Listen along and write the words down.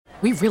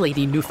We really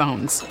need new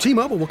phones.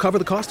 T-Mobile will cover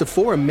the cost of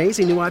 4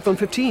 amazing new iPhone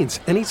 15s,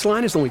 and each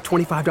line is only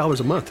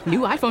 $25 a month. New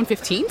iPhone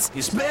 15s?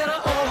 It's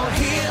better over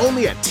here.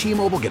 Only at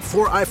T-Mobile, get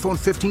 4 iPhone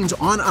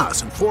 15s on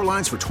us and 4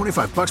 lines for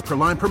 $25 per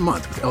line per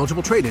month with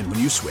eligible trade-in when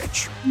you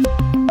switch.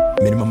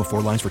 Minimum of 4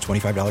 lines for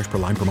 $25 per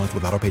line per month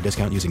with autopay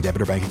discount using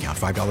debit or bank account.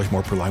 $5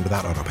 more per line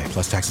without autopay,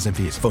 plus taxes and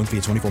fees. Phone fee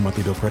at 24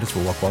 monthly bill credits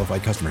for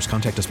well-qualified customers.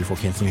 Contact us before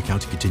canceling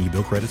account to continue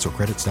bill credits or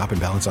credit stop and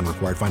balance on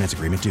required finance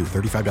agreement due.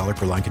 $35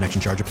 per line connection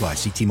charge applies.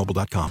 See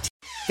T-Mobile.com.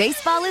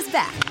 Baseball is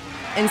back,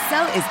 and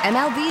so is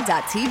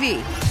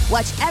MLB.tv.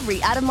 Watch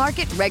every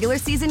out-of-market regular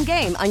season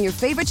game on your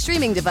favorite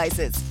streaming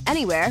devices.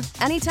 Anywhere,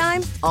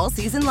 anytime, all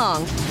season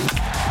long.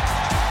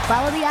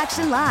 Follow the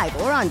action live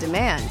or on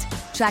demand.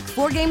 Track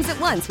 4 games at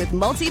once with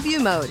multi-view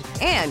mode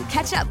and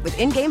catch up with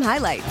in-game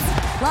highlights.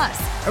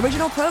 Plus,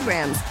 original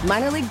programs,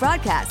 minor league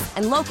broadcasts,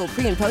 and local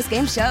pre- and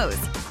post-game shows.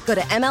 Go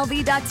to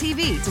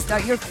MLB.tv to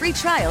start your free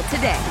trial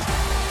today.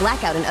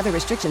 Blackout and other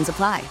restrictions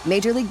apply.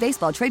 Major League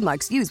Baseball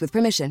trademarks used with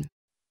permission.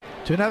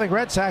 2-0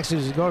 Red Sox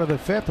as we go to the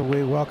 5th, and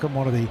we welcome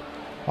one of the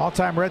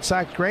all-time Red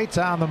Sox greats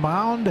on the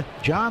mound,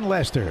 Jon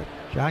Lester.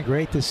 John,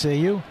 great to see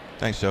you.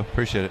 Thanks, Joe.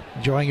 Appreciate it.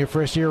 Enjoying your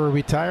first year of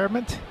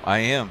retirement? I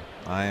am.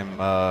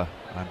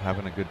 I'm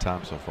having a good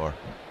time so far.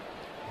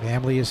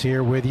 Family is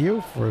here with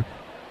you for a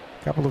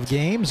couple of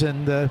games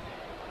and a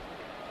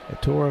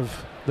tour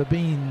of the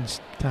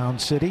Beanstown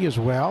City as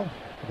well,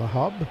 the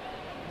hub.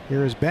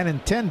 Here is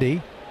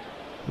Benintendi,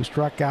 who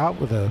struck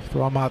out with a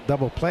throw-him-out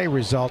double play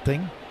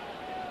resulting.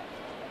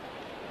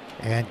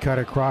 And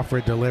Cutter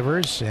Crawford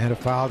delivers and a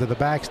foul to the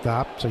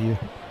backstop. So you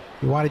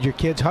wanted your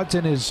kids.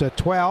 Hudson is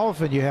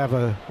 12, and you have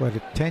a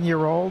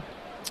 10-year-old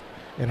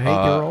and an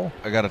 8-year-old?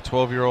 I got a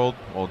 12-year-old,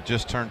 well,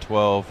 just turned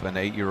 12, an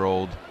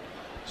 8-year-old,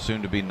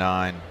 soon to be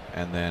 9,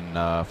 and then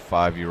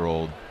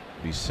 5-year-old,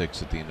 be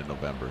 6 at the end of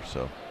November.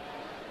 So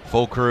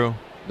full crew,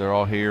 they're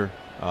all here.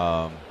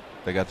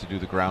 They got to do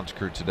the grounds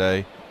crew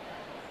today.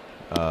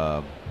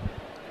 I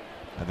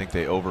think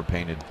they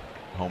overpainted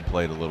home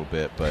plate a little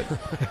bit, but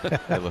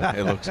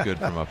it looks good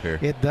from up here.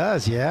 It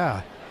does,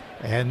 yeah.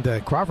 And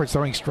Crawford's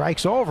throwing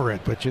strikes over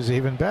it, which is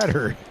even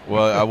better.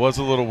 Well, I was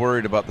a little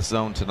worried about the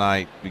zone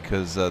tonight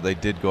because they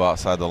did go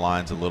outside the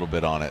lines a little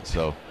bit on it.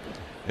 So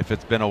if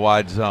it's been a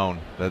wide zone,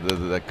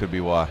 that could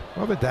be why.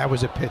 Well, but that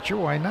was a pitcher.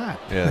 Why not?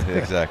 Yeah,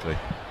 exactly.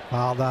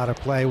 Fouled out of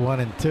play,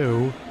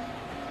 1-2.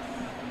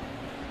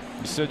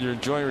 You said you're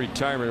enjoying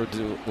retirement.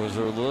 Was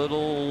there a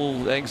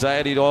little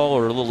anxiety at all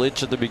or a little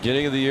itch at the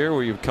beginning of the year?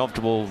 Were you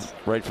comfortable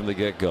right from the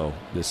get-go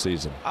this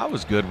season? I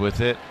was good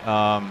with it.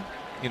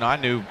 I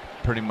knew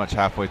pretty much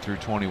halfway through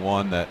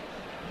 21 that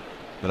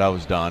I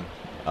was done.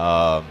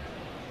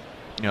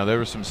 There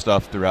was some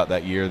stuff throughout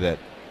that year that,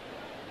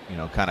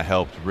 kind of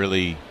helped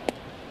really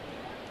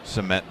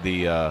cement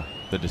the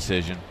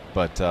decision.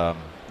 But,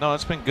 no,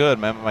 it's been good,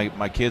 man.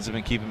 My kids have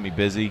been keeping me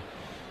busy.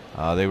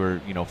 They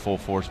were, full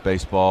force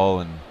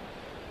baseball, and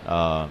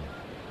now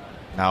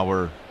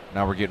we're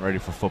getting ready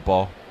for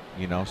football,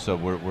 so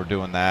we're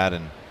doing that,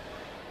 and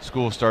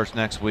school starts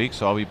next week,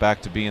 so I'll be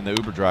back to being the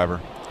Uber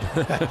driver.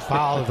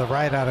 Foul to the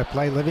right out of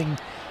play, living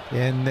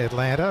in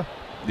Atlanta.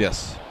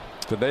 Yes.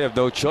 But they have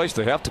no choice.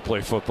 They have to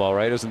play football,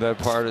 right? Isn't that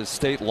part of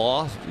state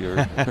law? You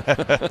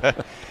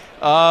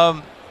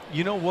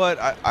know what?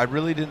 I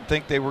really didn't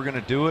think they were going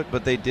to do it,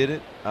 but they did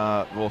it.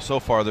 Well, so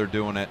far they're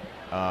doing it.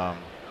 I'm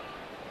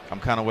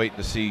kind of waiting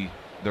to see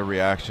their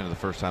reaction to the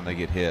first time they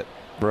get hit.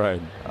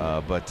 Right.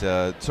 But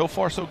so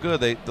far so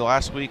good. The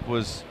last week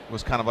was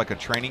kind of like a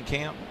training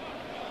camp.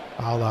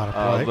 All out of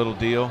play. Little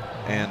deal,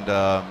 and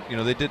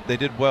they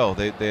did well.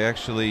 They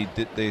actually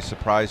did. They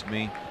surprised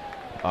me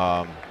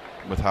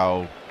with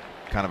how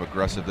kind of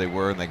aggressive they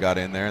were, and they got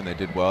in there and they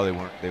did well.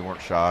 They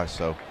weren't shy.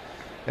 So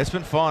it's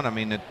been fun. I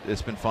mean,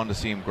 it's been fun to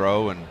see them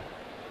grow and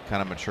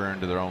kind of mature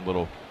into their own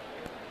little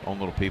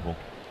people.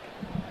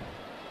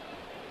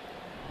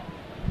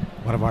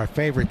 One of our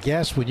favorite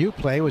guests when you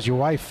play was your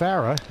wife,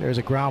 Farrah. There's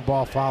a ground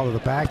ball foul to the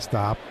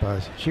backstop.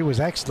 She was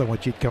excellent when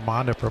she'd come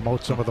on to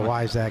promote some of the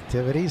Wise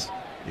activities.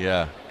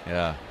 Yeah.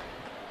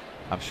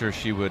 I'm sure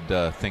she would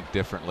think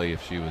differently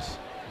if she was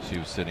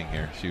sitting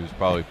here. She was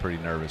probably pretty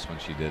nervous when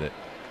she did it.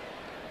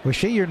 Was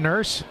she your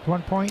nurse at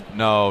one point?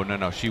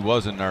 No. She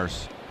was a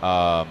nurse.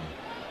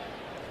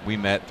 We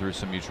met through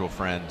some mutual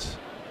friends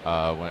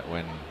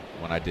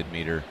when I did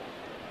meet her.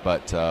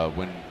 But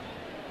when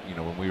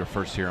we were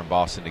first here in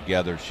Boston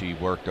together, she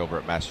worked over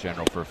at Mass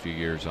General for a few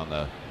years on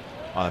the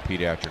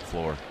pediatric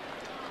floor,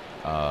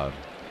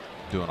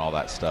 doing all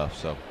that stuff.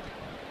 So,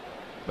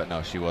 but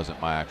no, she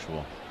wasn't my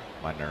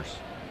nurse.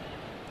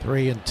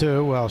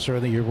 3-2. Well,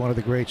 certainly you're one of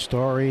the great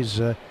stories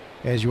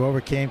as you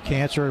overcame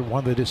cancer,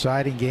 won the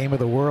deciding game of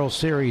the World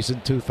Series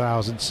in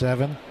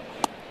 2007.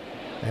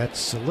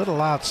 That's a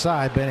little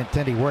outside.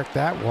 Benintendi worked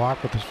that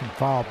walk with some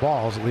foul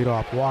balls, a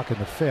leadoff walk in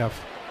the 5th.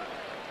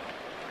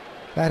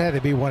 That had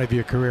to be one of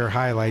your career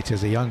highlights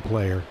as a young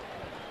player.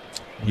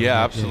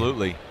 Yeah,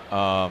 absolutely.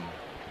 Kind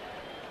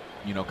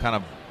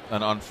of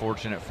an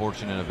unfortunate,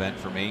 fortunate event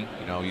for me.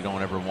 You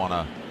don't ever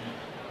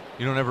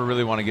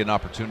really want to get an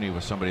opportunity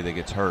with somebody that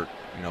gets hurt.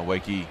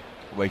 Wakey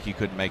Wakey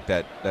couldn't make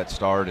that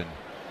start, and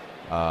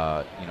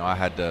I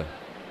had to.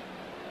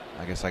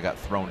 I guess I got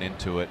thrown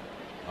into it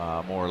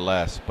more or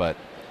less, but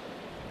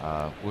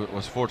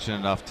was fortunate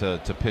enough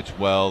to pitch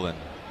well and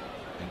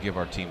give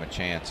our team a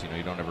chance.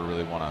 You don't ever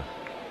really want to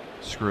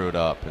screw it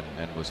up,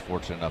 and was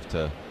fortunate enough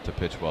to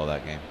pitch well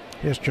that game.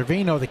 Here's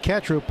Trevino, the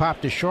catcher, who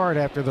popped to short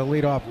after the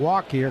leadoff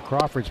walk here.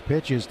 Crawford's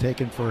pitch is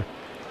taken for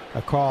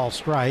a call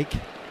strike.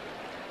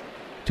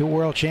 2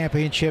 World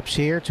Championships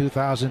here,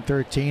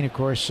 2013, of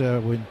course,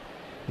 when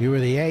you were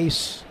the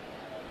ace,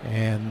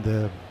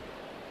 and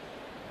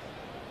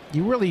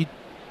you really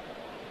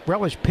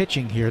relish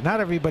pitching here. Not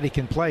everybody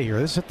can play here.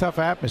 This is a tough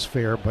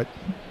atmosphere, but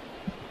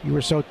you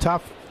were so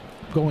tough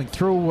going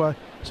through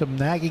some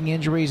nagging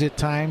injuries at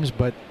times,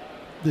 but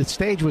the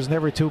stage was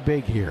never too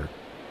big here.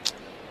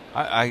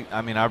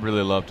 I mean, I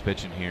really loved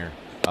pitching here.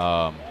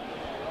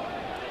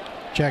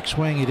 Check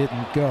swing, he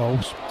didn't go.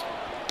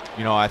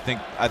 I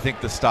think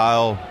the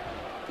style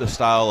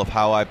of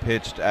how I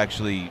pitched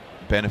actually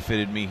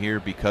benefited me here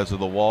because of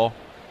the wall.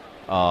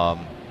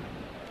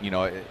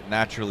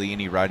 Naturally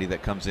any righty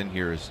that comes in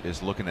here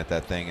is looking at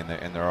that thing,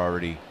 and they're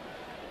already,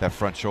 that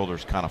front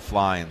shoulder's kind of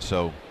flying.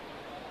 So,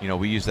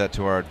 we used that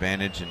to our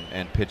advantage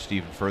and pitched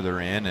even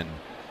further in, and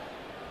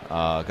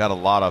got a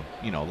lot of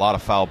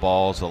foul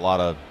balls, a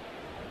lot of,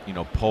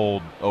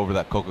 pulled over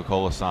that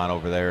Coca-Cola sign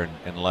over there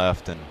and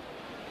left. And,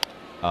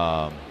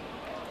 like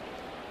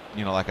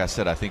I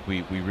said, I think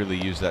we really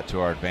used that to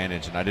our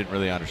advantage, and I didn't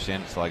really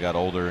understand it until I got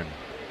older. And,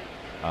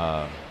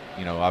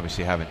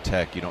 obviously having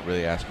Tech, you don't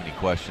really ask many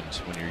questions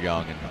when you're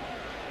young, and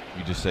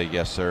you just say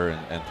yes, sir,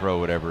 and throw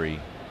whatever he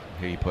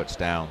puts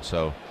down.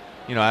 So,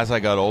 as I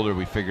got older,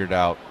 we figured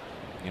out,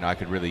 I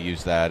could really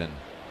use that. And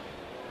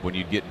when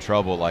you'd get in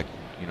trouble, like,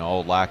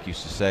 old Lack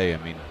used to say, I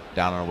mean,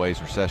 down and away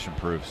is recession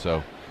proof.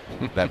 So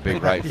that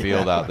big right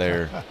field out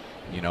there,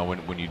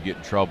 when you'd get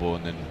in trouble,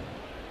 and then,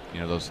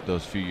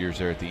 those few years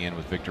there at the end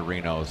with Victor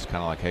Reno, it's kind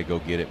of like, hey, go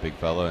get it, big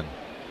fella,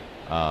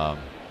 and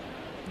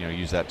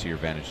use that to your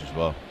advantage as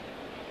well.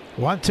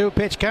 1-2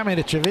 pitch coming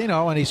to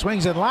Trevino, and he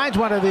swings and lines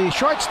one of the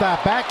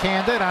shortstop,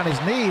 backhanded on his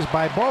knees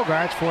by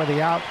Bogaerts for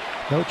the out.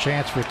 No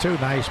chance for 2.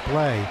 Nice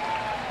play.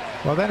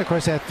 Well, then, of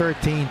course, that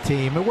 13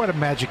 team. What a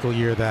magical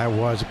year that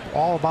was.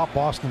 All about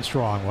Boston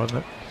Strong,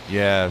 wasn't it?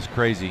 Yeah, it's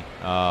crazy.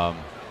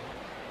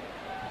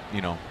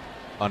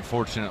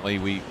 Unfortunately,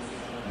 we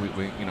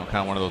kind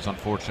of one of those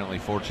unfortunately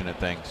fortunate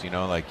things.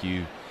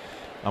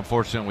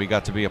 Unfortunately, we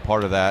got to be a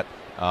part of that.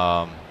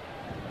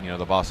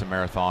 The Boston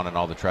Marathon and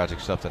all the tragic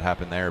stuff that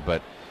happened there,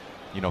 but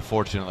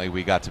fortunately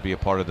we got to be a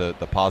part of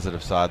the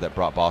positive side that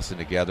brought Boston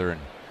together,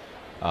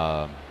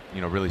 and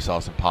really saw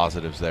some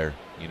positives there,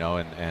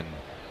 and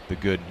the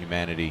good in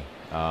humanity,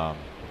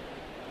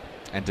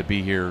 and to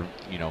be here,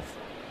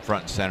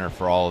 front and center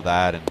for all of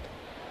that. And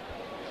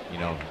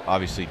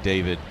obviously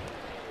David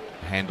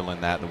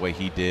handling that the way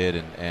he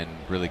did, and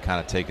really kind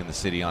of taking the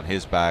city on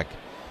his back,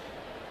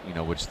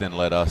 which then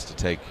led us to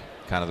take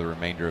kind of the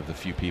remainder of the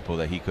few people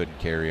that he couldn't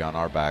carry on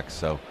our backs.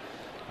 So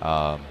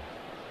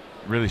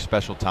really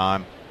special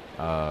time,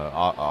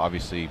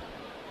 obviously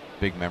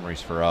big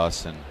memories for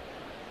us, and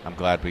I'm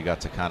glad we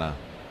got to kind of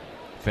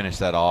finish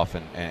that off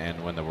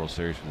and win the World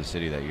Series for the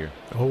city that year.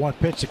 0-1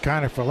 pitch to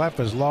Connor for left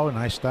is low, and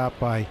I stopped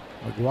by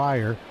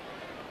McGuire.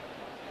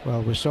 Well,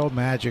 it was so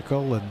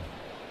magical, and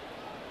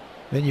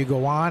then you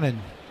go on and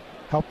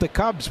help the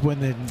Cubs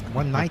win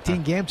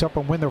 19 games, help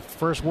them win their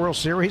first World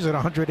Series in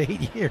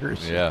 108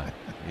 years. Yeah,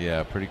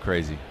 pretty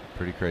crazy.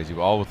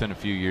 All within a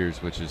few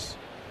years, which was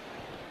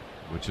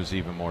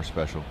even more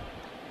special.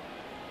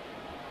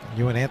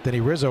 You and Anthony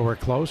Rizzo were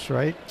close,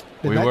 right?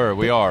 We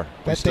are.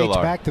 That dates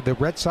back to the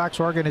Red Sox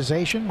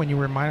organization when you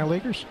were minor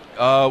leaguers?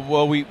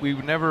 Well, we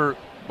never.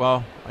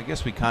 Well, I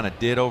guess we kind of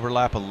did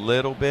overlap a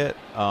little bit.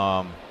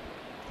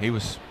 He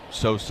was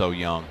so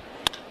young.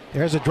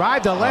 There's a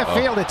drive to left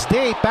field. It's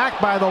deep, back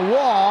by the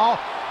wall,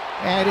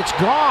 and it's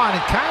gone.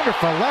 And Kiner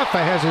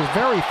Falefa has his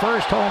very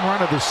first home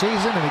run of the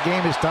season, and the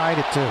game is tied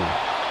at 2.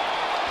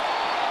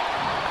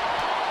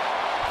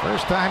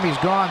 First time he's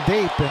gone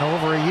deep in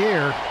over a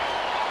year.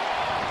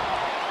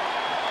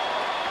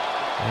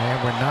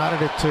 And we're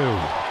knotted at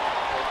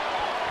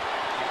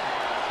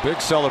 2.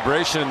 Big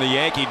celebration in the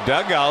Yankee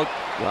dugout.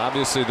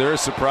 Obviously, they're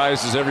as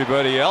surprised as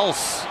everybody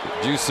else.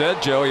 As you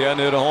said, Joe, he hadn't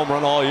hit a home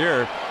run all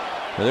year.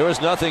 And there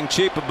was nothing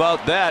cheap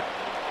about that.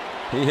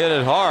 He hit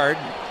it hard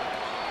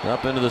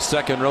up into the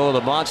second row of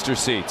the monster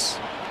seats.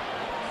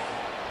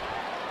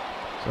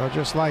 So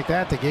just like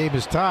that, the game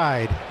is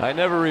tied. I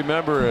never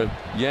remember a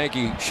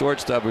Yankee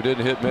shortstop who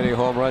didn't hit many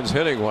home runs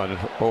hitting one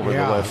over the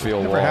left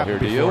field wall here.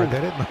 Do you?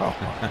 Did it? No.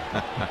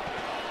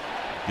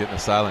 Getting a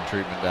silent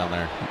treatment down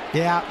there.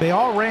 Yeah, they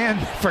all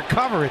ran for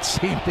cover, it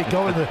seemed, to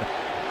go in the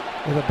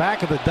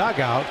back of the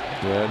dugout.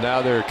 Yeah,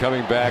 now they're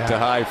coming back to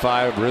high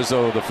five.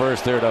 Rizzo the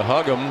first there to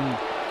hug him.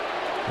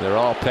 They're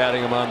all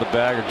patting him on the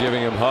back or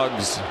giving him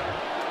hugs.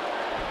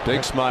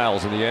 Big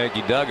smiles in the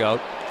Yankee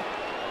dugout.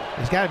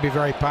 He's got to be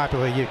very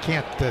popular. You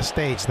can't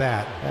stage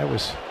that. That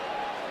was,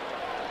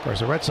 of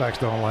course, the Red Sox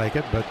don't like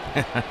it, but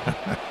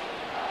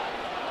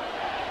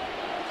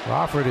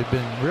Crawford had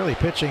been really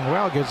pitching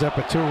well. Gives up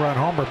a 2-run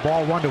homer.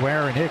 Ball 1 to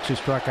Aaron Hicks, who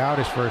struck out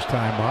his first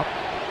time up.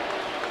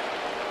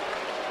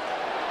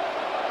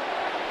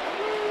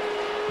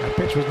 That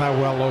pitch was not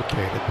well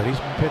located, but he's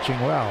been pitching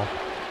well.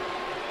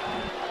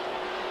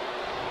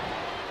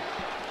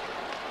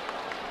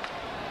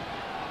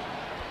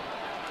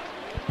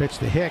 Pitch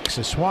to Hicks.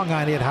 A swung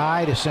on it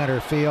high to center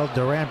field.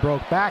 Duran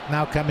broke back.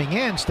 Now coming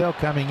in. Still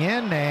coming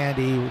in. And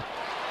he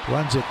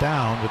runs it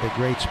down with a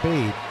great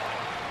speed.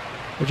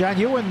 Well, John,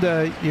 you and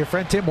your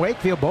friend Tim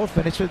Wakefield both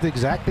finished with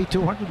exactly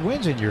 200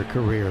 wins in your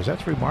careers.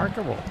 That's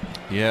remarkable.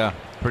 Yeah,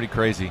 pretty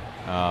crazy.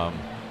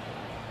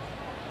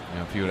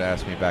 If you would have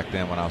asked me back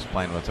then when I was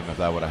playing with him if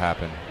that would have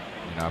happened,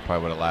 I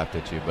probably would have laughed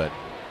at you. But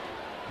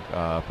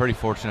pretty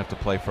fortunate to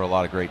play for a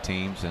lot of great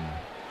teams and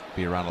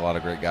be around a lot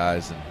of great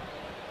guys and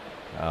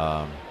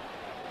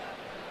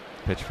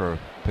pitch for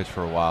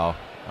a while.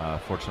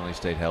 Fortunately,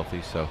 stayed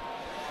healthy. So,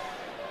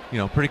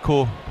 pretty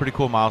cool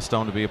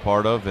milestone to be a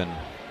part of, and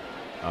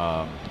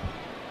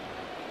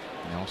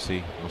we'll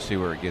see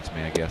where it gets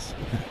me, I guess.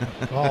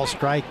 Ball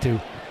strike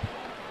to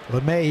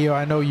LeMahieu.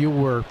 I know you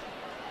were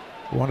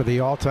one of the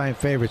all-time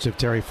favorites of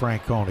Terry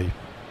Francona.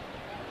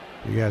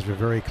 You guys were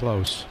very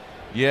close.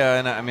 Yeah,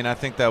 and I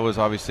think that was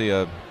obviously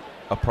a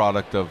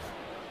product of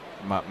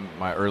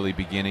my early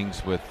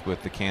beginnings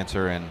with the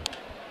cancer and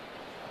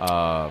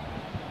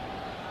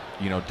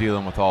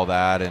dealing with all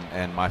that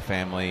and my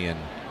family, and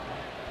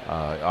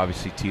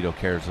obviously Tito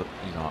cares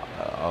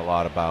a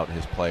lot about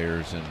his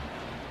players, and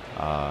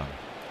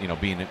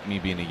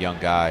being a young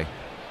guy,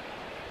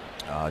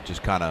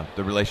 just kind of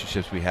the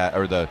relationships we had,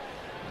 or the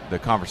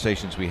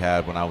conversations we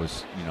had when I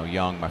was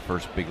young, my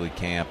first big league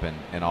camp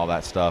and all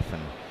that stuff,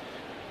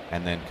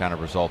 and then kind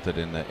of resulted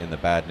in the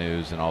bad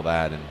news and all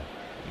that, and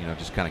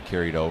just kind of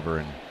carried over,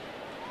 and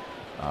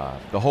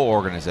the whole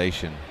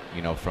organization,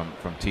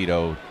 from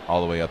Tito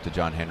all the way up to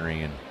John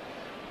Henry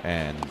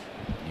and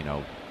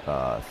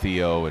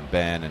Theo and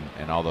Ben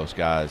and all those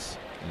guys,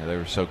 they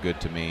were so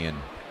good to me, and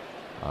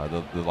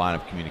the line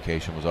of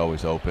communication was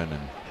always open,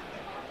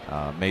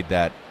 and made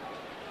that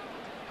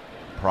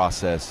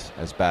process,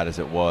 as bad as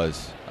it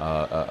was,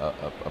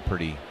 a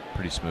pretty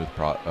smooth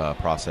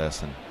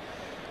process, and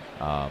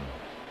I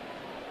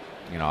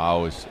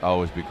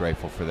always be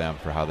grateful for them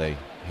for how they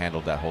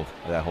handled that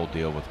whole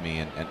deal with me,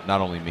 and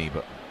not only me,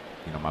 but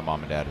my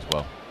mom and dad as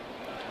well.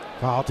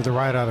 Foul to the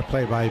right on a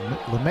play by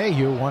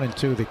LeMahieu.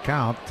 1-2 the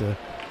count.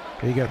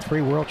 You got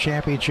 3 World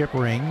Championship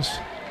rings.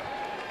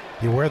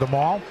 You wear them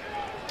all?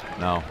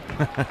 No.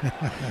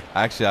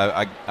 Actually,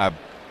 I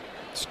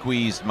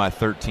squeezed my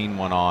 13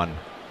 one on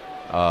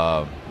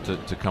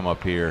to come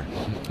up here.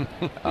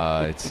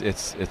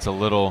 It's a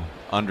little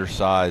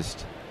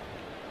undersized.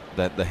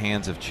 That the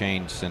hands have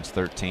changed since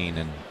 13,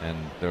 and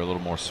they're a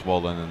little more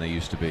swollen than they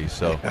used to be.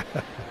 So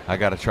I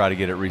got to try to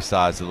get it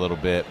resized a little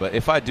bit. But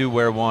if I do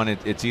wear one,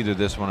 it's either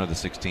this one or the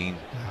 16.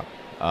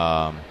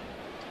 But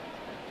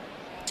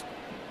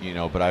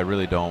I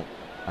really don't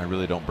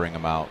bring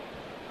them out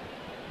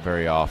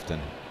very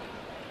often.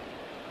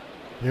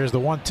 Here's the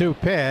 1-2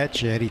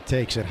 pitch, and he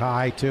takes it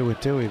high.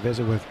 2-2. He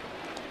visits with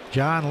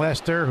John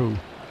Lester, who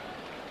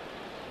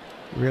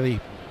really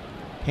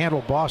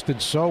handled Boston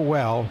so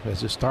well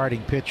as a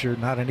starting pitcher.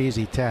 Not an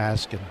easy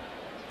task.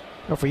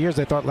 And for years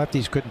they thought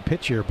lefties couldn't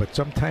pitch here, but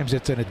sometimes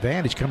it's an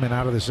advantage coming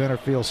out of the center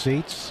field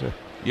seats.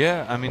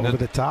 Over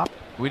the top.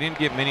 We didn't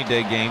get many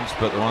day games,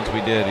 but the ones we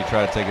did, he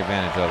tried to take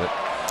advantage of it.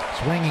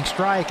 Swinging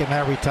strike, and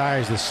that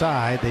retires the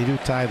side. They do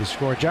tie the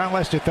score. John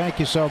Lester, thank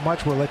you so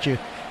much. We'll let you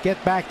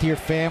get back to your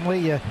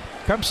family.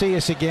 Come see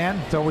us again.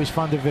 It's always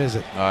fun to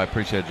visit. I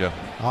appreciate it, Joe.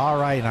 All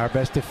right, and our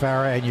best to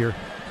Farah and your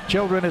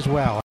children as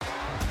well.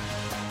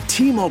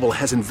 T-Mobile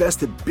has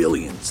invested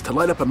billions to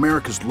light up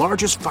America's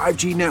largest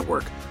 5G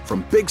network,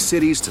 from big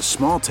cities to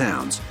small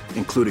towns,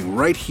 including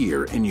right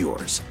here in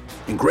yours.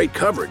 And great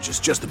coverage is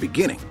just the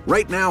beginning.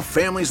 Right now,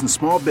 families and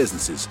small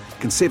businesses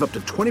can save up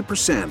to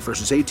 20%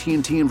 versus AT&T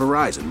and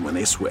Verizon when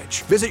they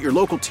switch. Visit your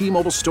local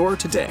T-Mobile store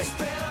today.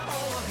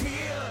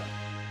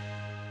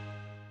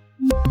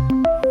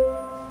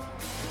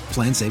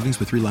 Plan savings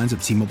with 3 lines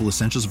of T-Mobile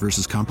Essentials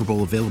versus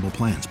comparable available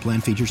plans. Plan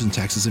features and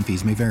taxes and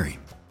fees may vary.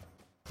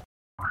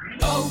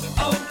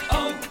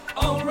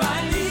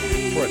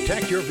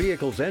 Protect your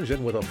vehicle's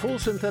engine with a full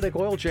synthetic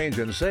oil change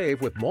and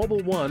save with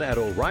Mobil 1 at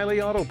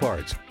O'Reilly Auto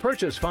Parts.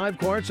 Purchase 5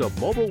 quarts of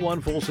Mobil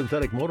 1 full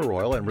synthetic motor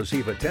oil and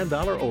receive a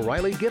 $10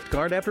 O'Reilly gift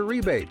card after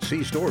rebate.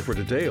 See store for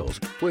details.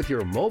 With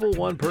your Mobil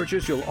 1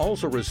 purchase, you'll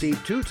also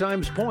receive 2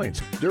 times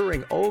points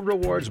during O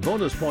Rewards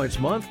Bonus Points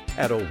Month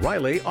at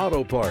O'Reilly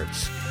Auto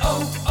Parts.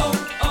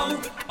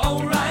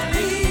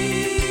 O'Reilly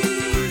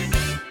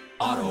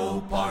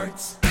Auto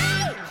Parts.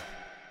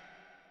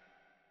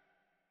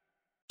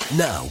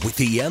 Now, with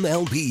the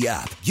MLB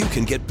app, you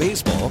can get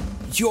baseball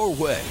your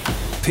way.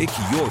 Pick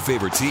your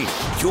favorite team,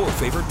 your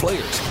favorite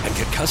players, and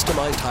get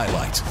customized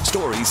highlights,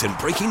 stories, and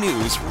breaking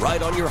news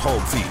right on your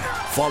home feed.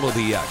 Follow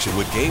the action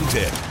with Game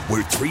Tip,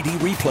 where 3D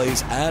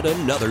replays add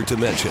another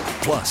dimension.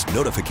 Plus,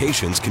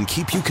 notifications can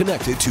keep you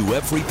connected to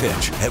every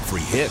pitch,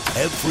 every hit,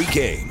 every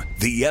game.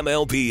 The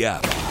MLB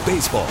app.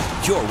 Baseball,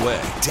 your way.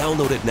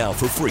 Download it now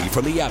for free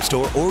from the App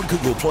Store or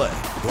Google Play.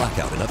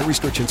 Blackout and other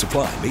restrictions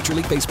apply. Major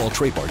League Baseball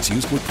trademarks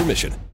used with permission.